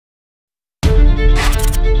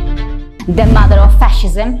The mother of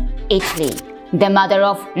fascism, Italy. The mother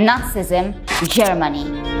of Nazism, Germany.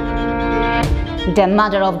 The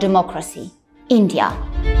mother of democracy, India.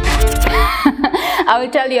 I will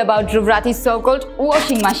tell you about Dhruv Rathee's so-called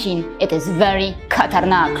washing machine. It is very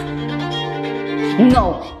khatarnak.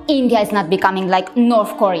 No, India is not becoming like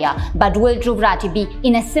North Korea, but will Dhruv Rathee be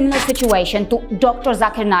in a similar situation to Dr.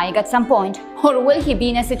 Zakir Naik at some point? Or will he be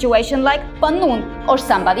in a situation like Pannoon or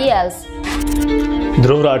somebody else?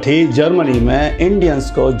 Dhruv Rathee Germany में Indians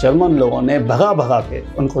को German लोगों ने भगा के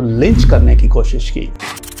उनको lynch करने की कोशिश की।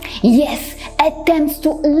 Yes, attempts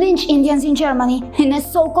to lynch Indians in Germany in a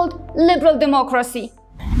so-called liberal democracy.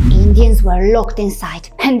 Indians were locked inside,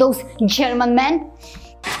 and those German men.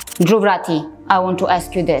 Dhruv Rathee, I want to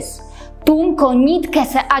ask you this: तुमको नींद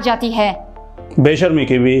कैसे आ जाती है? बेशर्मी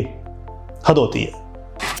की भी हद होती है।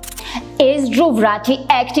 Is Dhruv Rathee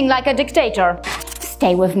acting like a dictator?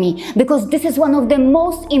 Stay with me, because this is one of the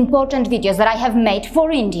most important videos that I have made for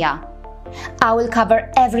India. I will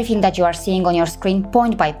cover everything that you are seeing on your screen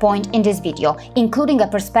point by point in this video, including a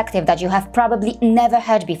perspective that you have probably never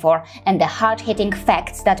heard before and the hard-hitting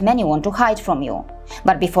facts that many want to hide from you.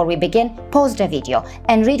 But before we begin, pause the video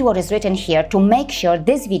and read what is written here to make sure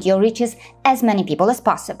this video reaches as many people as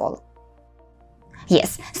possible.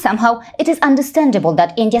 Yes, somehow it is understandable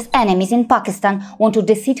that India's enemies in Pakistan want to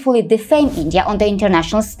deceitfully defame India on the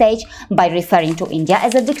international stage by referring to India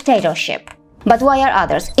as a dictatorship. But why are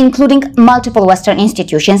others, including multiple Western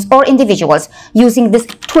institutions or individuals, using this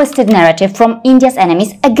twisted narrative from India's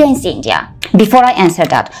enemies against India? Before I answer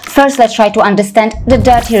that, first let's try to understand the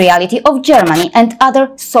dirty reality of Germany and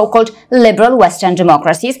other so-called liberal Western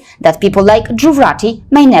democracies that people like Dhruv Rathee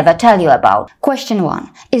may never tell you about. Question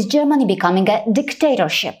 1. Is Germany becoming a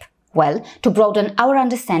dictatorship? Well, to broaden our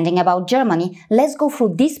understanding about Germany, let's go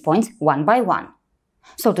through these points one by one.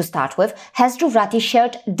 So to start with, has Dhruv Rathee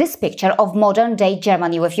shared this picture of modern-day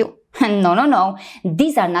Germany with you? No.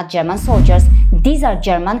 These are not German soldiers. These are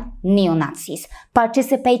German neo-Nazis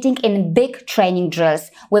participating in big training drills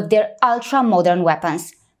with their ultra-modern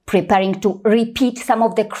weapons, preparing to repeat some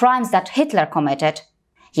of the crimes that Hitler committed.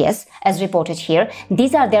 Yes, as reported here,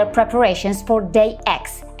 these are their preparations for Day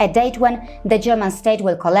X, a date when the German state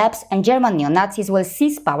will collapse and German neo-Nazis will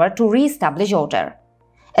seize power to re-establish order.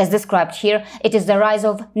 As described here, it is the rise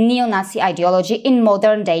of neo-Nazi ideology in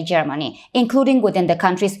modern-day Germany, including within the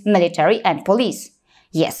country's military and police.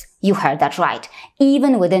 Yes, you heard that right,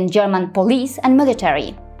 even within German police and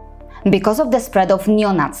military. Because of the spread of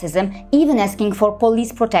neo-Nazism, even asking for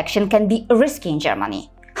police protection can be risky in Germany.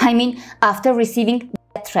 I mean, after receiving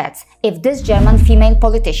death threats, if this German female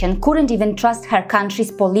politician couldn't even trust her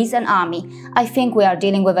country's police and army, I think we are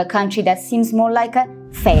dealing with a country that seems more like a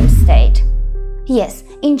failed state. Yes,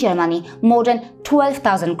 in Germany, more than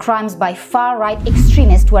 12,000 crimes by far-right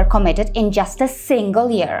extremists were committed in just a single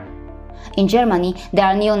year. In Germany, there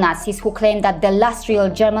are neo-Nazis who claim that the last real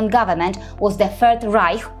German government was the Third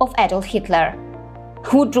Reich of Adolf Hitler.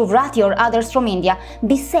 Would Dhruv Rathee or others from India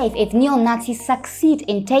be safe if neo-Nazis succeed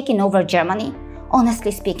in taking over Germany?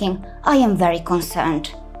 Honestly speaking, I am very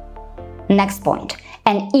concerned. Next point.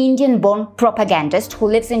 An Indian-born propagandist who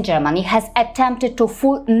lives in Germany has attempted to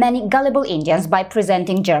fool many gullible Indians by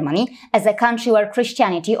presenting Germany as a country where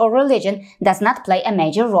Christianity or religion does not play a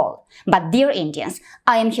major role. But dear Indians,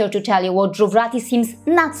 I am here to tell you what Dhruv Rathee seems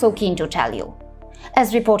not so keen to tell you.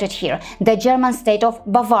 As reported here, the German state of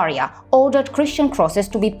Bavaria ordered Christian crosses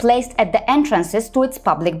to be placed at the entrances to its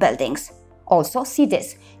public buildings. Also, see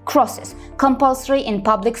this: crosses compulsory in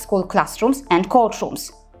public school classrooms and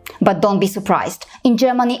courtrooms. But don't be surprised. In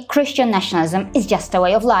Germany, Christian nationalism is just a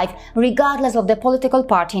way of life, regardless of the political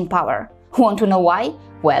party in power. Want to know why?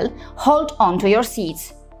 Well, hold on to your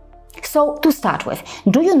seats. So, to start with,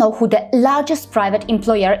 do you know who the largest private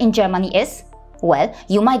employer in Germany is? Well,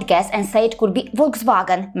 you might guess and say it could be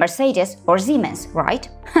Volkswagen, Mercedes or Siemens, right?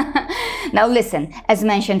 Now listen, as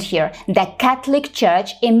mentioned here, the Catholic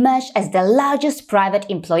Church emerged as the largest private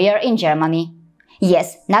employer in Germany.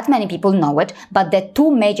 Yes, not many people know it, but the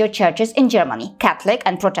two major churches in Germany, Catholic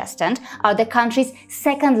and Protestant, are the country's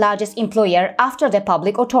second largest employer after the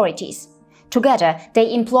public authorities. Together,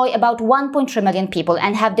 they employ about 1.3 million people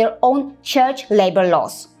and have their own church labor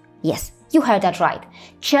laws. Yes, you heard that right.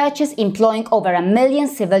 Churches employing over 1 million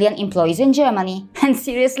civilian employees in Germany. And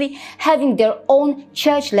seriously, having their own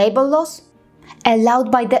church labor laws?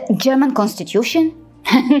 Allowed by the German constitution?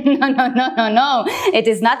 No. It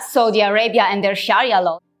is not Saudi Arabia and their Sharia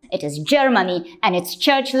law. It is Germany and its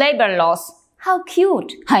church labor laws. How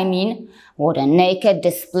cute! I mean, what a naked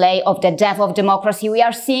display of the death of democracy we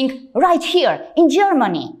are seeing right here in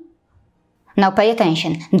Germany. Now pay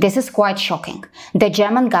attention, this is quite shocking. The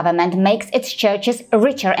German government makes its churches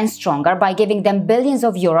richer and stronger by giving them billions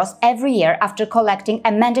of euros every year after collecting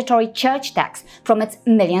a mandatory church tax from its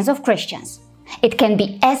millions of Christians. It can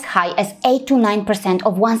be as high as 8 to 9%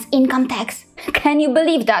 of one's income tax. Can you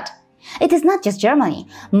believe that? It is not just Germany.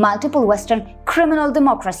 Multiple Western criminal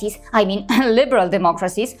democracies, liberal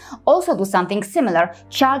democracies, also do something similar,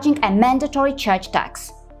 charging a mandatory church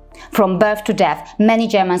tax. From birth to death, many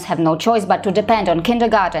Germans have no choice but to depend on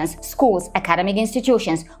kindergartens, schools, academic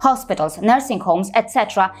institutions, hospitals, nursing homes,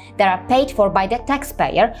 etc. that are paid for by the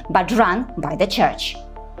taxpayer but run by the church.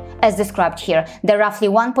 As described here, the roughly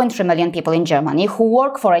 1.3 million people in Germany who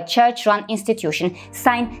work for a church-run institution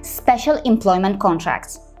sign special employment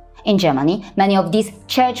contracts. In Germany, many of these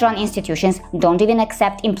church-run institutions don't even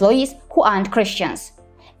accept employees who aren't Christians.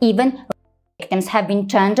 Even victims have been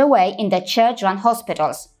turned away in the church-run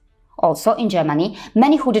hospitals. Also in Germany,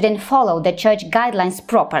 many who didn't follow the church guidelines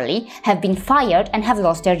properly have been fired and have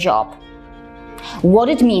lost their job. What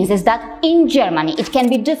it means is that in Germany it can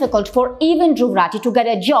be difficult for even Dhruv Rathee to get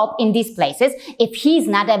a job in these places if he's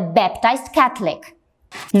not a baptized Catholic.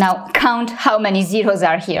 Now count how many zeros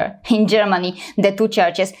are here. In Germany, the two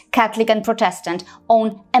churches, Catholic and Protestant,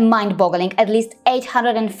 own a mind-boggling at least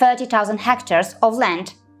 830,000 hectares of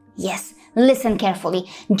land. Yes, listen carefully,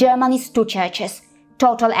 Germany's two churches.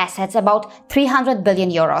 Total assets about 300 billion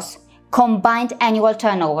euros. Combined annual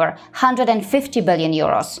turnover 150 billion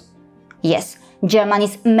euros. Yes,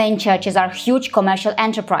 Germany's main churches are huge commercial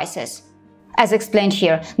enterprises. As explained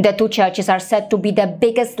here, the two churches are said to be the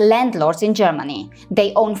biggest landlords in Germany.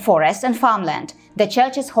 They own forests and farmland. The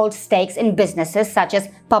churches hold stakes in businesses such as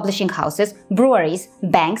publishing houses, breweries,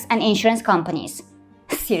 banks and insurance companies.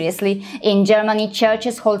 Seriously, in Germany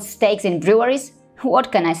churches hold stakes in breweries?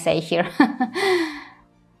 What can I say here?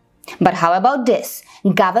 But how about this?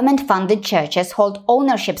 Government-funded churches hold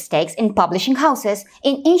ownership stakes in publishing houses,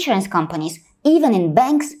 in insurance companies, even in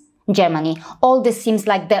banks. Germany, all this seems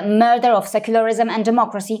like the murder of secularism and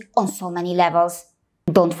democracy on so many levels.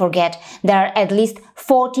 Don't forget, there are at least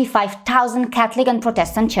 45,000 Catholic and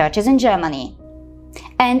Protestant churches in Germany.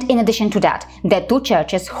 And in addition to that, the two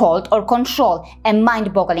churches hold or control a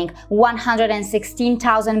mind-boggling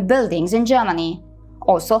 116,000 buildings in Germany.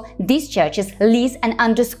 Also, these churches lease an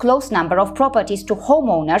undisclosed number of properties to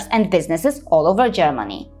homeowners and businesses all over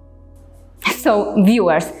Germany. So,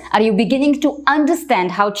 viewers, are you beginning to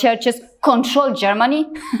understand how churches control Germany?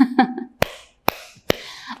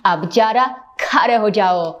 अब जरा खड़े हो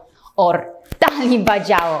जाओ और ताली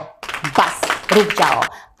बजाओ, बस रुक जाओ,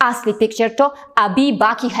 असली पिक्चर तो अभी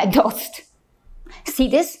बाकी है दोस्त. See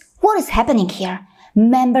this? What is happening here?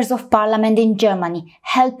 Members of parliament in Germany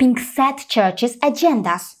helping set churches'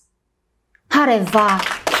 agendas. अरे वाह,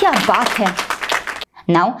 क्या बात है!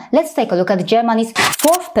 Now, let's take a look at Germany's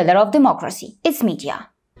fourth pillar of democracy, its media.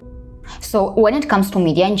 So, when it comes to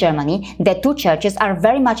media in Germany, the two churches are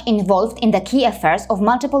very much involved in the key affairs of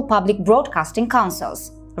multiple public broadcasting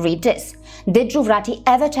councils. Read this. Did Dhruv Rathee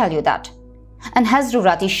ever tell you that? And has Dhruv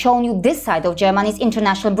Rathee shown you this side of Germany's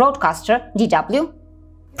international broadcaster, DW?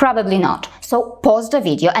 Probably not. So, pause the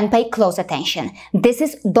video and pay close attention. This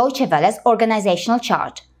is Deutsche Welle's organizational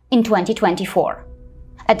chart in 2024.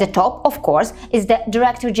 At the top, of course, is the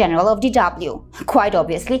Director General of DW. Quite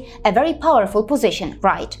obviously, a very powerful position,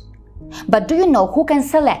 right? But do you know who can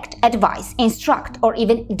select, advise, instruct or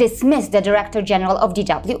even dismiss the Director General of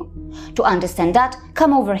DW? To understand that,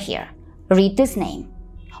 come over here. Read this name.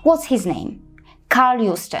 What's his name? Karl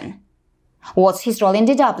Houston. What's his role in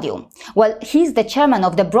DW? Well, he's the chairman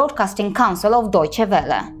of the Broadcasting Council of Deutsche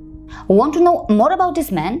Welle. Want to know more about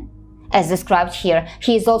this man? As described here,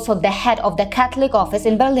 he is also the head of the Catholic office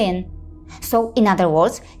in Berlin. So, in other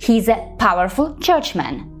words, he's a powerful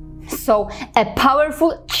churchman. So, a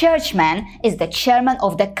powerful churchman is the chairman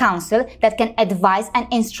of the council that can advise and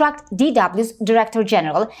instruct DW's Director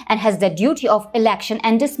General and has the duty of election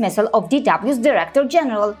and dismissal of DW's Director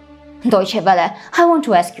General. Deutsche Welle, I want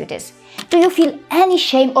to ask you this. Do you feel any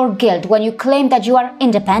shame or guilt when you claim that you are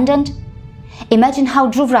independent? Imagine how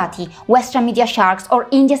Dhruv Rathee, Western media sharks or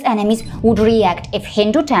India's enemies would react if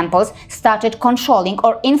Hindu temples started controlling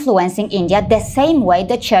or influencing India the same way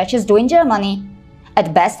the churches do in Germany.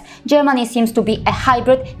 At best, Germany seems to be a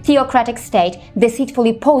hybrid theocratic state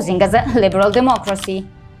deceitfully posing as a liberal democracy.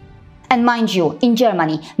 And mind you, in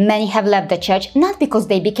Germany, many have left the church not because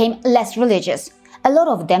they became less religious. A lot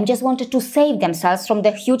of them just wanted to save themselves from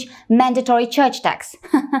the huge mandatory church tax.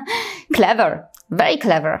 Clever, very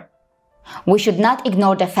clever. We should not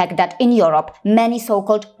ignore the fact that in Europe, many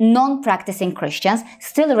so-called non-practicing Christians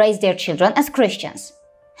still raise their children as Christians.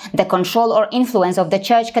 The control or influence of the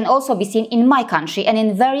church can also be seen in my country and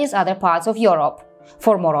in various other parts of Europe.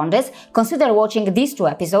 For more on this, consider watching these 2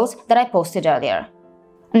 episodes that I posted earlier.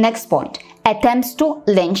 Next point. Attempts to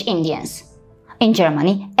lynch Indians. In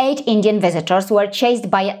Germany, 8 Indian visitors were chased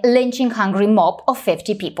by a lynching-hungry mob of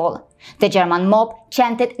 50 people. The German mob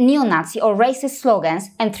chanted neo-Nazi or racist slogans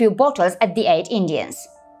and threw bottles at the 8 Indians.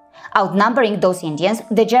 Outnumbering those Indians,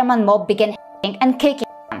 the German mob began hitting and kicking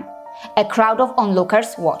them. A crowd of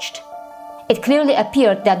onlookers watched. It clearly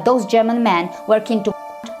appeared that those German men were keen to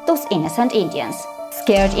those innocent Indians.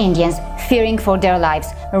 Scared Indians, fearing for their lives,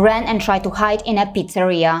 ran and tried to hide in a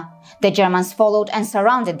pizzeria. The Germans followed and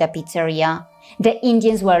surrounded the pizzeria. The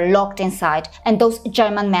Indians were locked inside, and those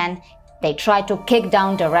German men, they tried to kick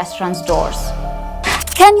down the restaurant's doors.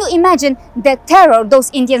 Can you imagine the terror those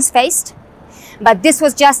Indians faced? But this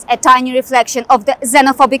was just a tiny reflection of the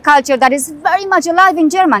xenophobic culture that is very much alive in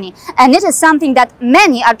Germany, and it is something that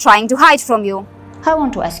many are trying to hide from you. I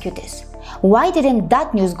want to ask you this. Why didn't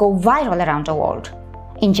that news go viral around the world?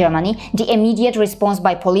 In Germany, the immediate response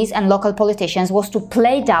by police and local politicians was to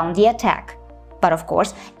play down the attack. But of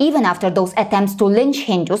course, even after those attempts to lynch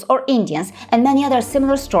Hindus or Indians and many other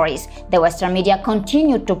similar stories, the Western media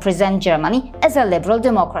continued to present Germany as a liberal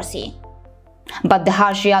democracy. But the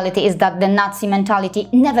harsh reality is that the Nazi mentality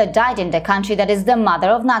never died in the country that is the mother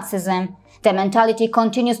of Nazism. The mentality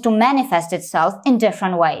continues to manifest itself in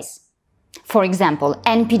different ways. For example,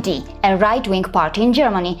 NPD, a right-wing party in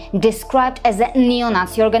Germany, described as a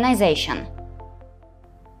neo-Nazi organization.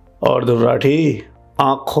 और धृव राठी,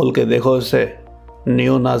 आँख खोल के देखो इसे.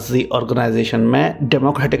 Neo-Nazi organisation में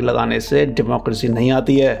democratic लगाने से democracy नहीं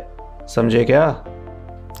आती है. समझे क्या?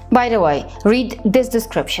 By the way, read this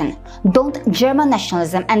description. Don't German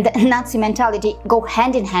nationalism and the Nazi mentality go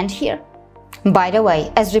hand in hand here? By the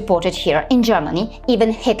way, as reported here, in Germany,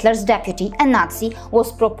 even Hitler's deputy, a Nazi,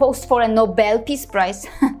 was proposed for a Nobel Peace Prize.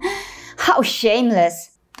 How shameless!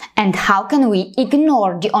 And how can we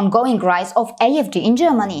ignore the ongoing rise of AfD in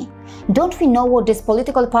Germany? Don't we know what this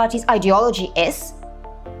political party's ideology is?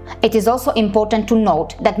 It is also important to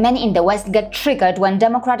note that many in the West get triggered when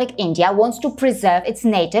democratic India wants to preserve its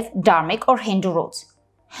native, Dharmic or Hindu roots.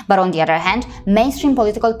 But on the other hand, mainstream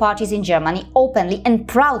political parties in Germany openly and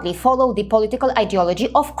proudly follow the political ideology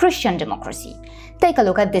of Christian democracy. Take a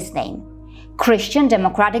look at this name. Christian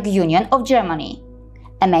Democratic Union of Germany.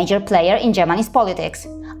 A major player in Germany's politics.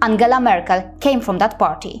 Angela Merkel came from that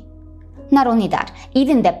party. Not only that,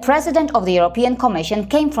 even the president of the European Commission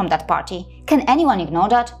came from that party. Can anyone ignore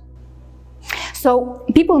that? So,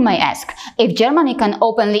 people may ask, if Germany can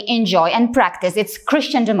openly enjoy and practice its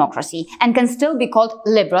Christian democracy and can still be called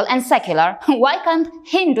liberal and secular, why can't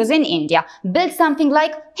Hindus in India build something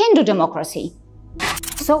like Hindu democracy?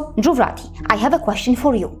 So, Dhruv Rathee, I have a question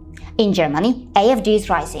for you. In Germany, AfD is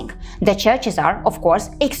rising. The churches are, of course,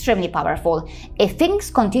 extremely powerful. If things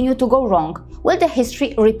continue to go wrong, will the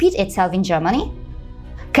history repeat itself in Germany?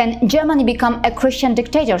 Can Germany become a Christian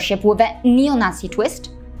dictatorship with a neo-Nazi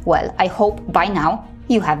twist? Well, I hope by now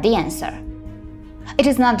you have the answer. It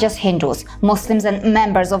is not just Hindus. Muslims and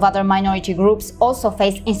members of other minority groups also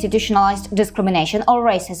face institutionalized discrimination or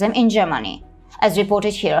racism in Germany. As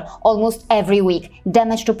reported here, almost every week,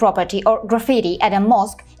 damage to property or graffiti at a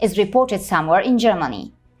mosque is reported somewhere in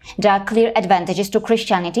Germany. There are clear advantages to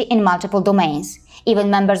Christianity in multiple domains. Even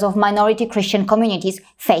members of minority Christian communities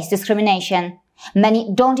face discrimination.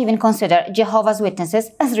 Many don't even consider Jehovah's Witnesses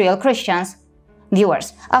as real Christians.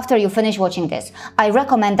 Viewers, after you finish watching this, I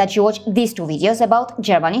recommend that you watch these 2 videos about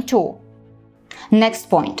Germany too. Next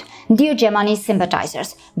point. Dear Germany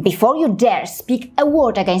sympathizers, before you dare speak a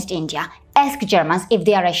word against India, ask Germans if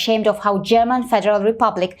they are ashamed of how German Federal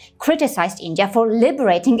Republic criticized India for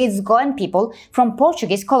liberating its Goan people from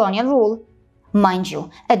Portuguese colonial rule. Mind you,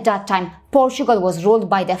 at that time, Portugal was ruled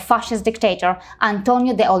by the fascist dictator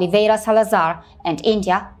António de Oliveira Salazar, and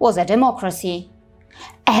India was a democracy.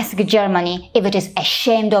 Ask Germany if it is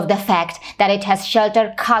ashamed of the fact that it has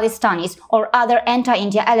sheltered Khalistanis or other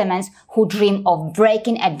anti-India elements who dream of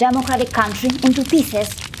breaking a democratic country into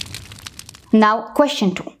pieces. Now,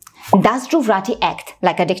 question 2. Does Dhruv Rathee act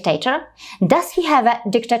like a dictator? Does he have a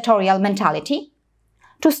dictatorial mentality?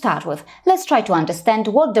 To start with, let's try to understand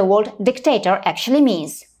what the word dictator actually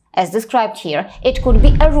means. As described here, it could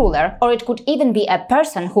be a ruler or it could even be a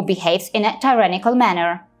person who behaves in a tyrannical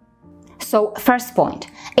manner. So, first point,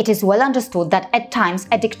 it is well understood that at times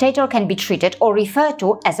a dictator can be treated or referred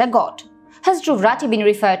to as a god. Has Dhruv Rathee been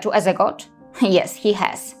referred to as a god? Yes, he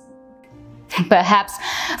has. Perhaps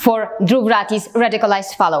for Dhruv Rathee's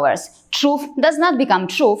radicalized followers, truth does not become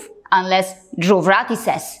truth unless Dhruv Rathee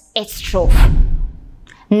says it's truth.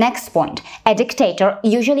 Next point, a dictator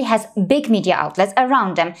usually has big media outlets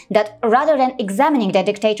around them that, rather than examining the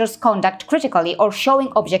dictator's conduct critically or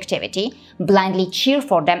showing objectivity, blindly cheer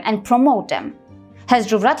for them and promote them. Has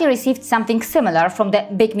Dhruv Rathee received something similar from the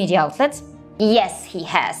big media outlets? Yes, he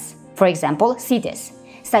has. For example, see this.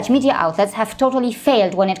 Such media outlets have totally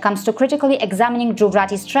failed when it comes to critically examining Dhruv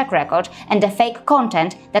Rathee's track record and the fake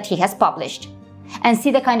content that he has published. And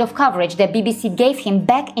see the kind of coverage the BBC gave him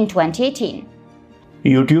back in 2018.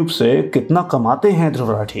 YouTube से कितना कमाते हैं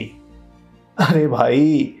ध्रुव राठी? अरे भाई,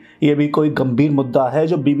 ये भी कोई गंभीर मुद्दा है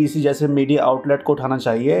जो BBC जैसे मीडिया आउटलेट को उठाना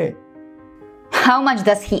चाहिए. How much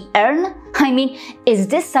does he earn? I mean, is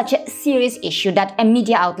this such a serious issue that a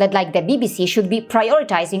media outlet like the BBC should be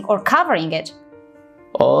prioritizing or covering it?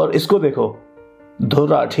 और इसको देखो,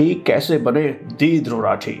 ध्रुव राठी कैसे बने दी Dhruv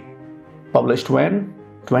Rathee. Published when?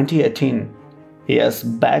 2018. Yes,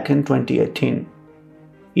 back in 2018.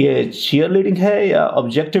 ये cheerleading है या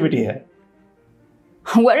objectivity है?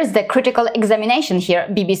 Where is the critical examination here,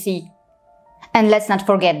 BBC? And let's not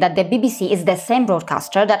forget that the BBC is the same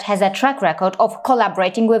broadcaster that has a track record of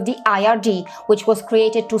collaborating with the IRD, which was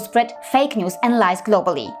created to spread fake news and lies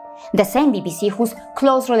globally. The same BBC whose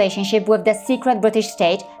close relationship with the secret British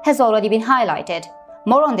state has already been highlighted.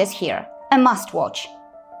 More on this here, a must-watch.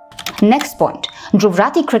 Next point, Dhruv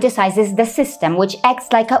Rathee criticizes the system which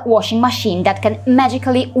acts like a washing machine that can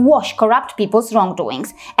magically wash corrupt people's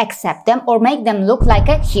wrongdoings, accept them or make them look like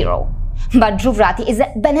a hero. But Dhruv Rathee is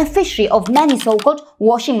a beneficiary of many so-called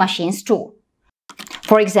washing machines too.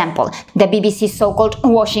 For example, the BBC's so-called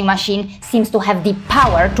washing machine seems to have the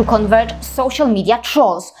power to convert social media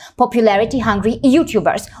trolls, popularity-hungry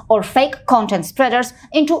YouTubers or fake content spreaders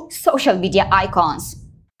into social media icons.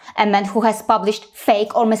 A man who has published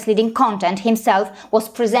fake or misleading content himself was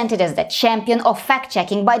presented as the champion of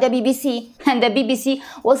fact-checking by the BBC, and the BBC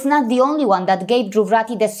was not the only one that gave Dhruv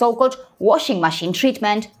Rathee the so-called washing machine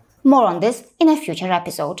treatment. More on this in a future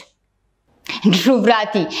episode. Dhruv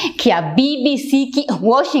Rathee, क्या BBC की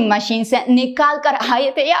washing machine से निकाल कर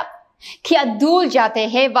आए थे आप? क्या दूर जाते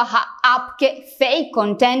हैं वहाँ आपके fake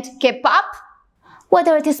content के पाप?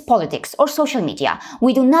 Whether it is politics or social media,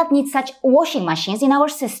 we do not need such washing machines in our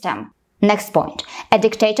system. Next point. A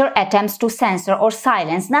dictator attempts to censor or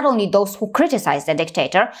silence not only those who criticize the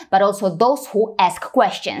dictator, but also those who ask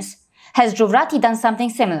questions. Has Dhruv Rathee done something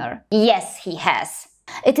similar? Yes, he has.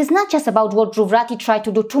 It is not just about what Dhruv Rathee tried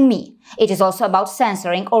to do to me. It is also about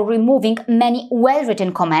censoring or removing many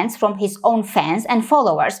well-written comments from his own fans and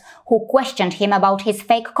followers who questioned him about his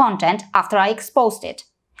fake content after I exposed it.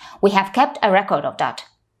 We have kept a record of that.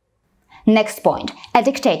 Next point. A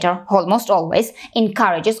dictator, almost always,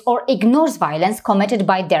 encourages or ignores violence committed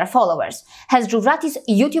by their followers. Has Dhruv Rathee's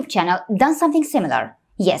YouTube channel done something similar?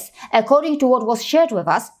 Yes, according to what was shared with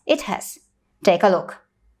us, it has. Take a look.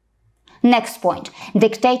 Next point.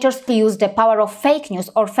 Dictators use the power of fake news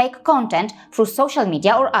or fake content through social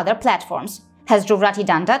media or other platforms. Has Dhruv Rathee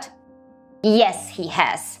done that? Yes, he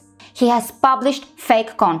has. He has published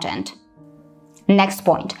fake content. Next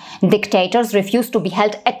point. Dictators refuse to be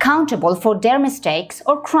held accountable for their mistakes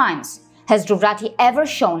or crimes. Has Dhruv Rathee ever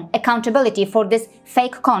shown accountability for this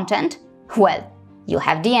fake content? Well, you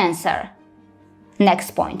have the answer.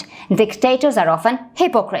 Next point. Dictators are often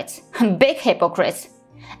hypocrites, big hypocrites.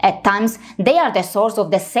 At times, they are the source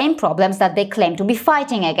of the same problems that they claim to be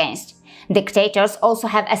fighting against. Dictators also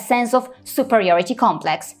have a sense of superiority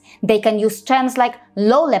complex. They can use terms like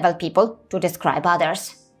low-level people to describe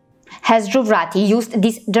others. Has Dhruv Rathee used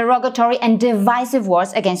these derogatory and divisive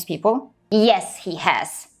words against people? Yes, he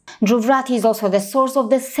has. Dhruv Rathee is also the source of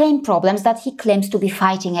the same problems that he claims to be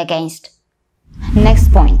fighting against.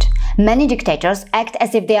 Next point. Many dictators act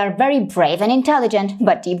as if they are very brave and intelligent,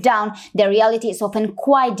 but deep down, their reality is often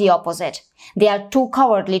quite the opposite. They are too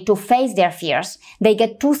cowardly to face their fears. They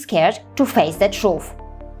get too scared to face the truth.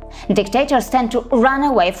 Dictators tend to run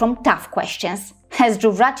away from tough questions. Has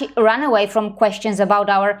Dhruv Rathee run away from questions about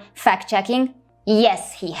our fact-checking?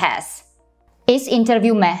 Yes, he has. इस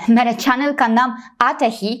interview में मेरे channel का नाम आते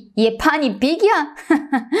ही ये पानी P गया?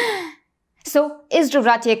 So, is Dhruv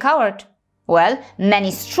Rathee a coward? Well,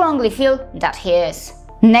 many strongly feel that he is.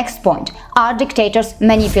 Next point. Are dictators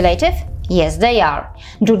manipulative? Yes, they are.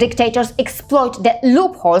 Do dictators exploit the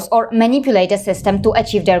loopholes or manipulate the system to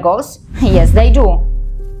achieve their goals? Yes, they do.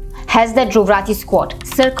 Has the Dhruv Rathee squad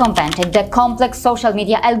circumvented the complex social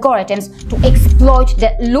media algorithms to exploit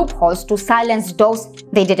the loopholes to silence those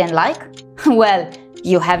they didn't like? Well,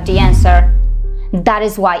 you have the answer. That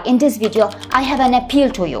is why in this video I have an appeal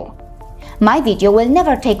to you. My video will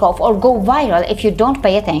never take off or go viral if you don't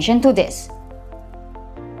pay attention to this.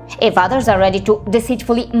 If others are ready to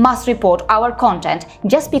deceitfully mass report our content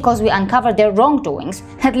just because we uncover their wrongdoings,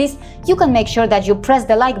 at least you can make sure that you press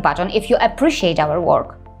the like button if you appreciate our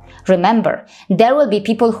work. Remember, there will be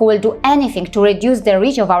people who will do anything to reduce the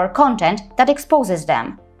reach of our content that exposes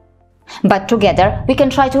them. But together, we can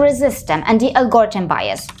try to resist them and the algorithm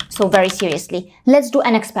bias. So very seriously, let's do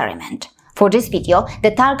an experiment. For this video,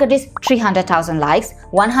 the target is 300,000 likes,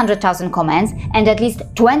 100,000 comments, and at least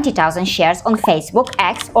 20,000 shares on Facebook,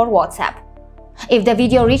 X or WhatsApp. If the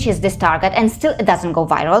video reaches this target and still it doesn't go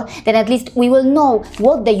viral, then at least we will know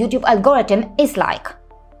what the YouTube algorithm is like.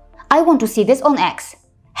 I want to see this on X.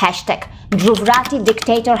 Hashtag Dhruv Rathee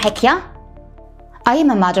Dictator Hekya. I am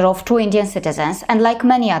a mother of 2 Indian citizens and like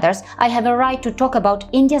many others, I have a right to talk about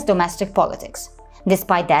India's domestic politics.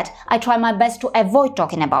 Despite that, I try my best to avoid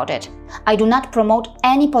talking about it. I do not promote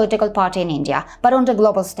any political party in India, but on the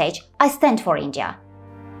global stage, I stand for India.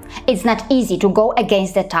 It's not easy to go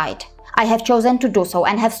against the tide. I have chosen to do so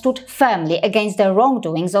and have stood firmly against the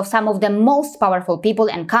wrongdoings of some of the most powerful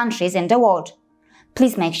people and countries in the world.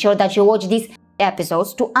 Please make sure that you watch these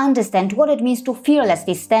episodes to understand what it means to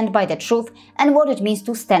fearlessly stand by the truth and what it means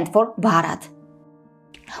to stand for Bharat.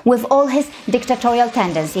 With all his dictatorial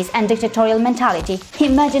tendencies and dictatorial mentality,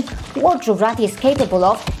 imagine what Dhruv Rathee is capable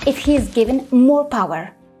of if he is given more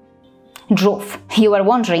power. Dhruv, you are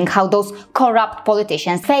wondering how those corrupt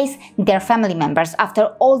politicians face their family members after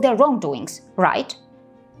all their wrongdoings, right?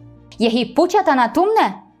 Yehi pucha ta na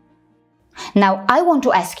tumne? Now I want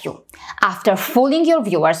to ask you, after fooling your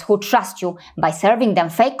viewers who trust you by serving them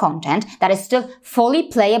fake content that is still fully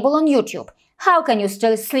playable on YouTube, how can you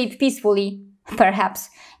still sleep peacefully? Perhaps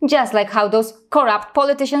just like how those corrupt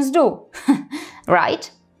politicians do, right?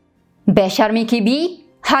 Besharmi ki bhi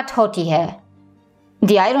hat hoti hai.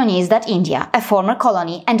 The irony is that India, a former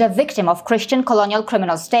colony and a victim of Christian colonial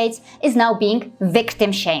criminal states, is now being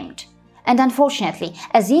victim-shamed. And unfortunately,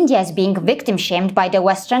 as India is being victim-shamed by the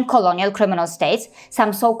Western colonial criminal states,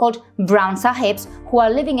 some so-called brown sahibs who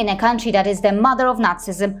are living in a country that is the mother of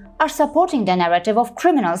Nazism are supporting the narrative of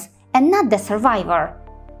criminals and not the survivor.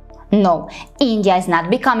 No, India is not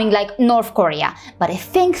becoming like North Korea, but if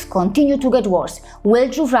things continue to get worse, will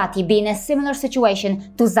Dhruv Rathee be in a similar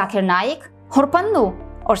situation to Zakir Naik, or Pannu,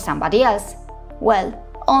 or somebody else? Well,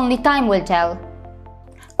 only time will tell.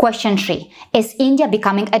 Question 3. Is India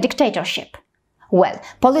becoming a dictatorship? Well,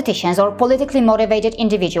 politicians or politically motivated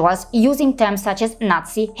individuals using terms such as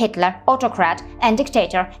Nazi, Hitler, autocrat and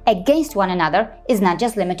dictator against one another is not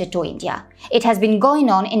just limited to India. It has been going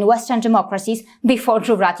on in Western democracies before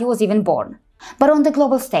Dhruv Rathee was even born. But on the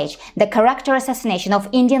global stage, the character assassination of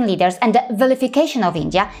Indian leaders and the vilification of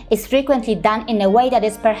India is frequently done in a way that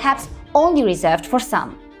is perhaps only reserved for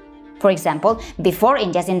some. For example, before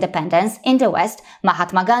India's independence in the West,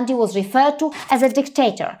 Mahatma Gandhi was referred to as a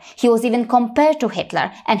dictator. He was even compared to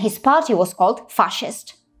Hitler, and his party was called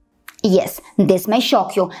fascist. Yes, this may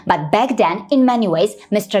shock you, but back then, in many ways,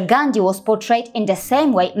 Mr. Gandhi was portrayed in the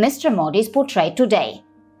same way Mr. Modi is portrayed today.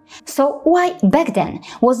 So why back then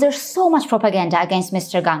was there so much propaganda against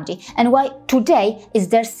Mr. Gandhi, and why today is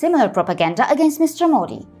there similar propaganda against Mr.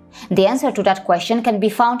 Modi? The answer to that question can be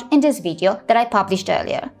found in this video that I published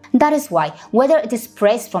earlier. That is why, whether it is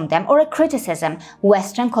praise from them or a criticism,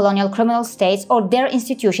 Western colonial criminal states or their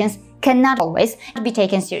institutions cannot always be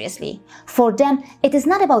taken seriously. For them, it is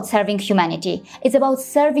not about serving humanity, it's about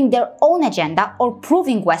serving their own agenda or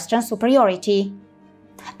proving Western superiority.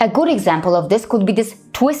 A good example of this could be this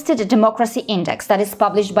twisted democracy index that is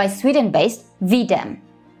published by Sweden-based V-Dem.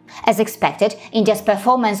 As expected, India's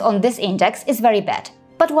performance on this index is very bad.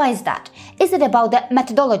 But why is that? Is it about the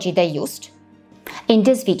methodology they used? In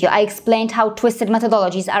this video, I explained how twisted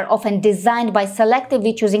methodologies are often designed by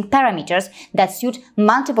selectively choosing parameters that suit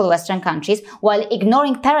multiple Western countries while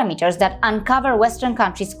ignoring parameters that uncover Western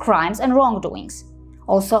countries' crimes and wrongdoings.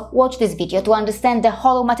 Also, watch this video to understand the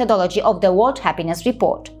hollow methodology of the World Happiness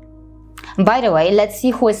Report. By the way, let's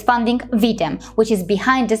see who is funding V-Dem, which is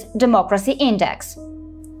behind this democracy index.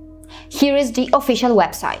 Here is the official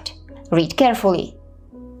website. Read carefully.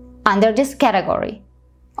 Under this category,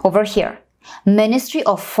 over here, Ministry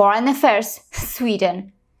of Foreign Affairs,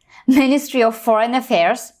 Sweden. Ministry of Foreign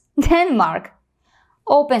Affairs, Denmark.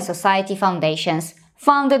 Open Society Foundations,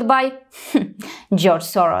 founded by George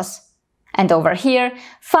Soros. And over here,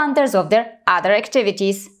 funders of their other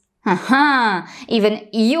activities. Even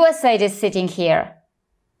USAID is sitting here.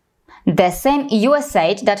 The same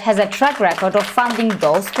USAID that has a track record of funding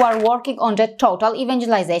those who are working on the total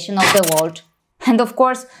evangelization of the world. And of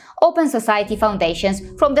course, open society foundations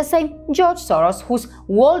from the same George Soros, whose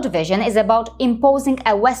world vision is about imposing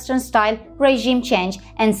a Western-style regime change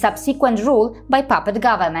and subsequent rule by puppet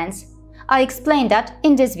governments. I explained that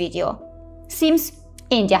in this video. Seems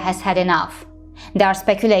India has had enough. There are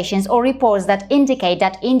speculations or reports that indicate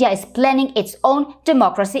that India is planning its own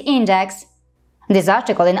democracy index. This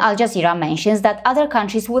article in Al Jazeera mentions that other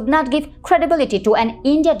countries would not give credibility to an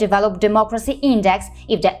India-developed democracy index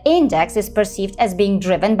if the index is perceived as being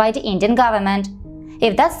driven by the Indian government.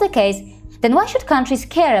 If that's the case, then why should countries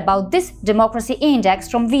care about this democracy index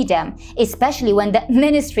from V-Dem, especially when the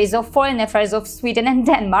ministries of foreign affairs of Sweden and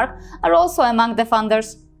Denmark are also among the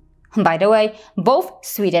funders? By the way, both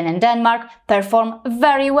Sweden and Denmark perform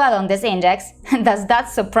very well on this index. Does that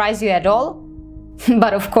surprise you at all?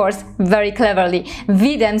 But of course, very cleverly,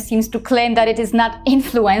 V-Dem seems to claim that it is not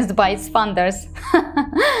influenced by its funders.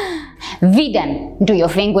 V-Dem, do you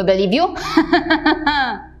think we believe you?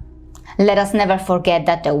 Let us never forget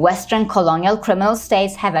that the Western colonial criminal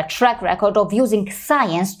states have a track record of using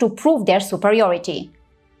science to prove their superiority.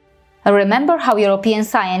 Remember how European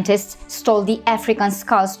scientists stole the African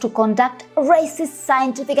skulls to conduct racist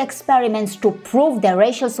scientific experiments to prove the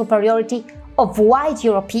racial superiority of white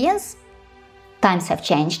Europeans? Times have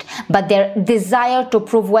changed, but their desire to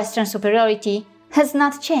prove Western superiority has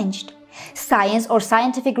not changed. Science or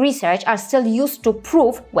scientific research are still used to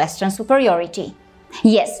prove Western superiority.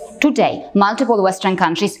 Yes, today, multiple Western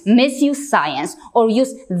countries misuse science or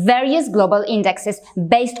use various global indexes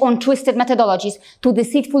based on twisted methodologies to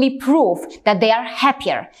deceitfully prove that they are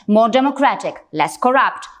happier, more democratic, less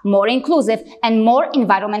corrupt, more inclusive, and more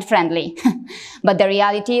environment-friendly. But the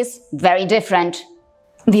reality is very different.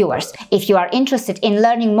 Viewers, if you are interested in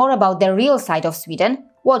learning more about the real side of Sweden,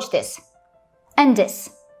 watch this. And this.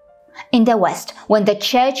 In the West, when the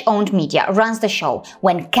church-owned media runs the show,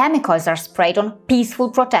 when chemicals are sprayed on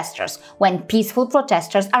peaceful protesters, when peaceful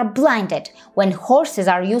protesters are blinded, when horses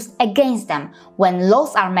are used against them, when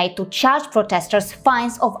laws are made to charge protesters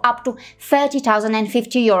fines of up to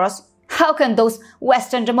 30,050 euros, how can those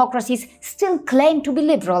Western democracies still claim to be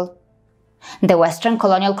liberal? The Western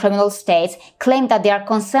colonial criminal states claim that they are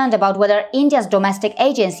concerned about whether India's domestic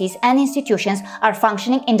agencies and institutions are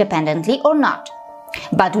functioning independently or not.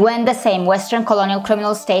 But when the same Western colonial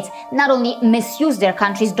criminal states not only misuse their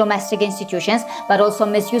country's domestic institutions, but also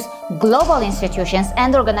misuse global institutions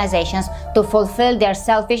and organizations to fulfill their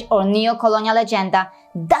selfish or neo-colonial agenda,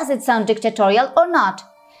 does it sound dictatorial or not?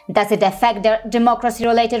 Does it affect their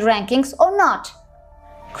democracy-related rankings or not?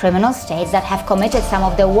 Criminal states that have committed some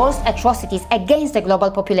of the worst atrocities against the global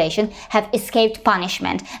population have escaped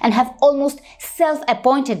punishment and have almost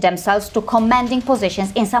self-appointed themselves to commanding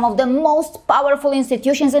positions in some of the most powerful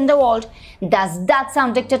institutions in the world. Does that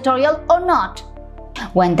sound dictatorial or not?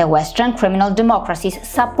 When the Western criminal democracies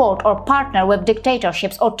support or partner with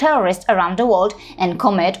dictatorships or terrorists around the world and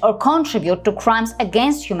commit or contribute to crimes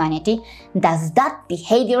against humanity, does that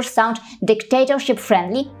behavior sound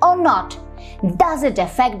dictatorship-friendly or not? Does it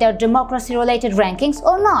affect their democracy-related rankings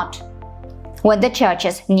or not? When the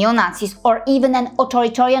churches, neo-Nazis, or even an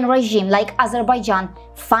authoritarian regime like Azerbaijan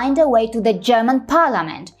find a way to the German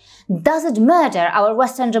parliament, does it murder our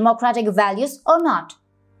Western democratic values or not?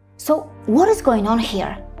 So, what is going on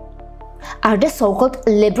here? Are the so-called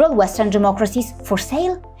liberal Western democracies for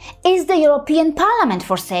sale? Is the European Parliament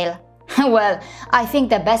for sale? Well, I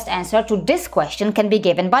think the best answer to this question can be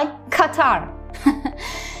given by Qatar.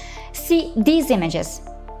 See these images.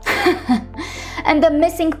 And the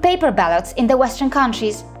missing paper ballots in the Western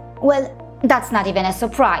countries. Well, that's not even a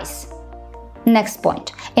surprise. Next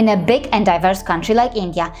point. In a big and diverse country like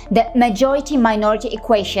India, the majority-minority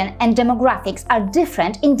equation and demographics are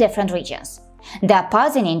different in different regions. There are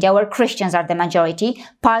parts in India where Christians are the majority,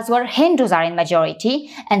 parts where Hindus are in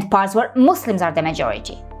majority, and parts where Muslims are the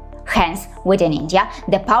majority. Hence, within India,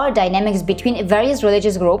 the power dynamics between various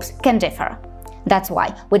religious groups can differ. That's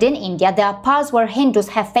why, within India, there are parts where Hindus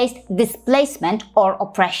have faced displacement or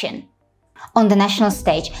oppression. On the national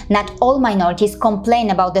stage, not all minorities complain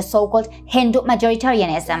about the so-called Hindu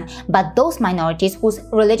majoritarianism, but those minorities whose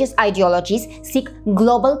religious ideologies seek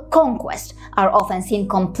global conquest are often seen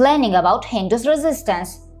complaining about Hindus'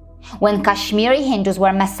 resistance. When Kashmiri Hindus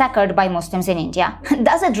were massacred by Muslims in India,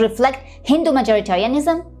 does it reflect Hindu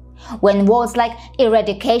majoritarianism? When words like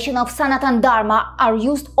eradication of Sanatan Dharma are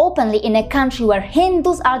used openly in a country where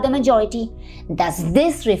Hindus are the majority, does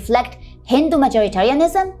this reflect Hindu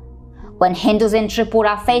majoritarianism? When Hindus in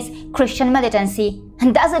Tripura face Christian militancy,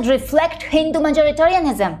 does it reflect Hindu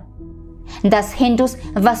majoritarianism? Does Hindus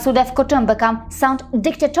Vasudev Kutumbakam sound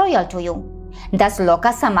dictatorial to you? Does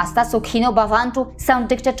Loka Samasta Sukhino Bhavantu sound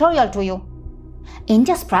dictatorial to you?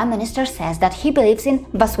 India's Prime Minister says that he believes in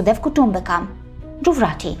Vasudhaiv Kutumbakam. Dhruv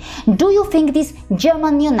Rathee, do you think these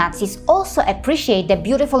German neo-Nazis also appreciate the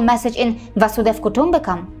beautiful message in Vasudhaiv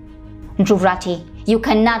Kutumbakam? Dhruv Rathee, you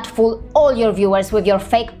cannot fool all your viewers with your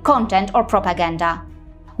fake content or propaganda.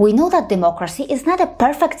 We know that democracy is not a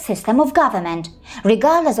perfect system of government.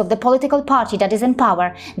 Regardless of the political party that is in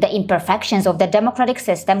power, the imperfections of the democratic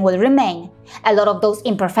system will remain. A lot of those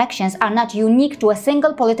imperfections are not unique to a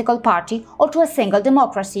single political party or to a single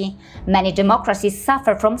democracy. Many democracies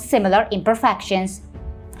suffer from similar imperfections.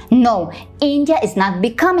 No, India is not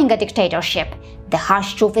becoming a dictatorship. The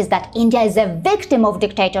harsh truth is that India is a victim of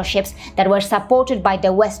dictatorships that were supported by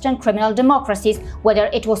the Western criminal democracies, whether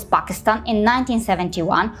it was Pakistan in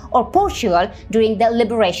 1971 or Portugal during the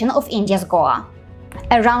liberation of India's Goa.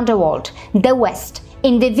 Around the world, the West,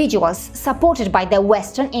 individuals supported by the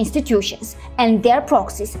Western institutions and their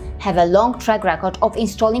proxies have a long track record of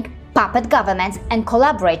installing puppet governments and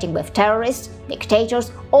collaborating with terrorists, dictators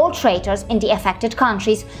or traitors in the affected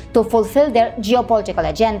countries to fulfill their geopolitical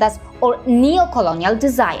agendas or neo-colonial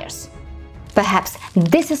desires. Perhaps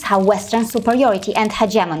this is how Western superiority and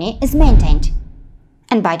hegemony is maintained.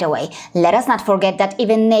 And by the way, let us not forget that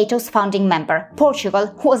even NATO's founding member,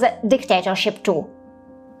 Portugal, was a dictatorship too.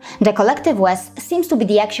 The collective West seems to be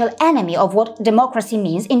the actual enemy of what democracy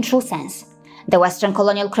means in true sense. The Western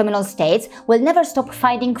colonial criminal states will never stop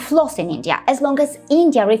finding flaws in India as long as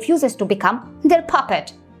India refuses to become their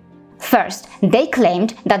puppet. First, they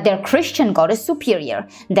claimed that their Christian God is superior.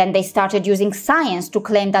 Then they started using science to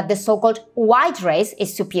claim that the so-called white race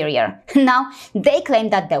is superior. Now, they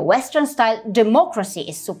claim that the Western-style democracy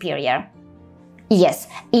is superior. Yes,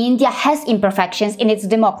 India has imperfections in its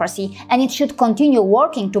democracy and it should continue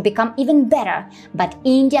working to become even better. But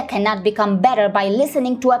India cannot become better by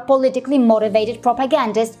listening to a politically motivated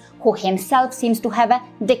propagandist who himself seems to have a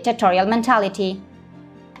dictatorial mentality.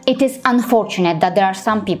 It is unfortunate that there are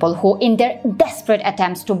some people who, in their desperate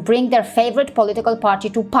attempts to bring their favorite political party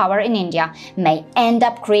to power in India, may end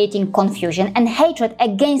up creating confusion and hatred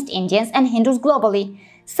against Indians and Hindus globally.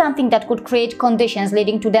 Something that could create conditions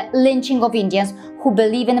leading to the lynching of Indians who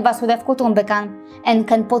believe in Vasudhaiv Kutumbakam and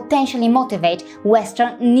can potentially motivate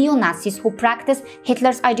Western neo-Nazis who practice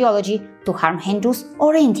Hitler's ideology to harm Hindus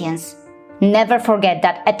or Indians. Never forget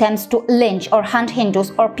that attempts to lynch or hunt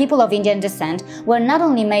Hindus or people of Indian descent were not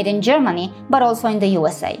only made in Germany but also in the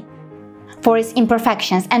USA. For its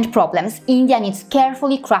imperfections and problems, India needs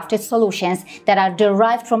carefully crafted solutions that are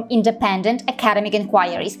derived from independent academic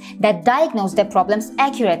inquiries that diagnose the problems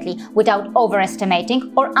accurately without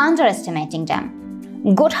overestimating or underestimating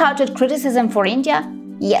them. Good-hearted criticism for India?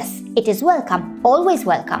 Yes, it is welcome, always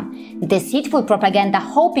welcome. Deceitful propaganda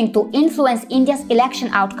hoping to influence India's election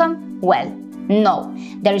outcome? Well, no,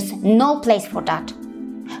 there is no place for that.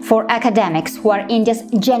 For academics who are India's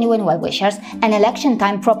genuine well-wishers, an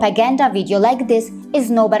election-time propaganda video like this is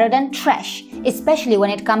no better than trash, especially when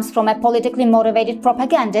it comes from a politically motivated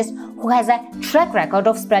propagandist who has a track record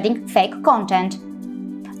of spreading fake content.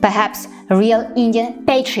 Perhaps real Indian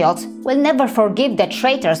patriots will never forgive the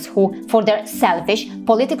traitors who, for their selfish,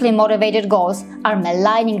 politically motivated goals, are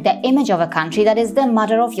maligning the image of a country that is the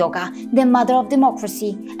mother of yoga, the mother of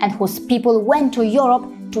democracy, and whose people went to Europe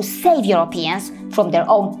to save Europeans from their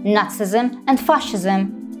own Nazism and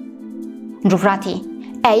fascism. Dhruv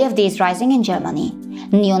Rathee, AfD is rising in Germany.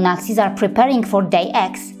 Neo-Nazis are preparing for Day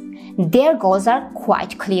X. Their goals are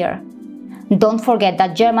quite clear. Don't forget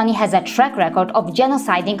that Germany has a track record of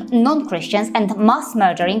genociding non-Christians and mass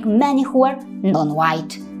murdering many who were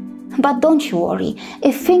non-white. But don't you worry,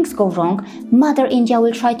 if things go wrong, Mother India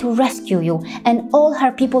will try to rescue you and all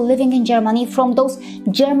her people living in Germany from those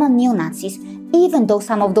German neo-Nazis, even though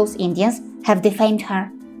some of those Indians have defamed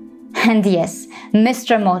her. And yes,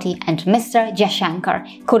 Mr. Modi and Mr.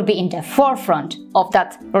 Jaishankar could be in the forefront of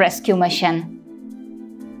that rescue mission.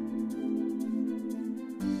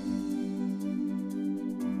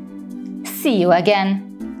 See you again.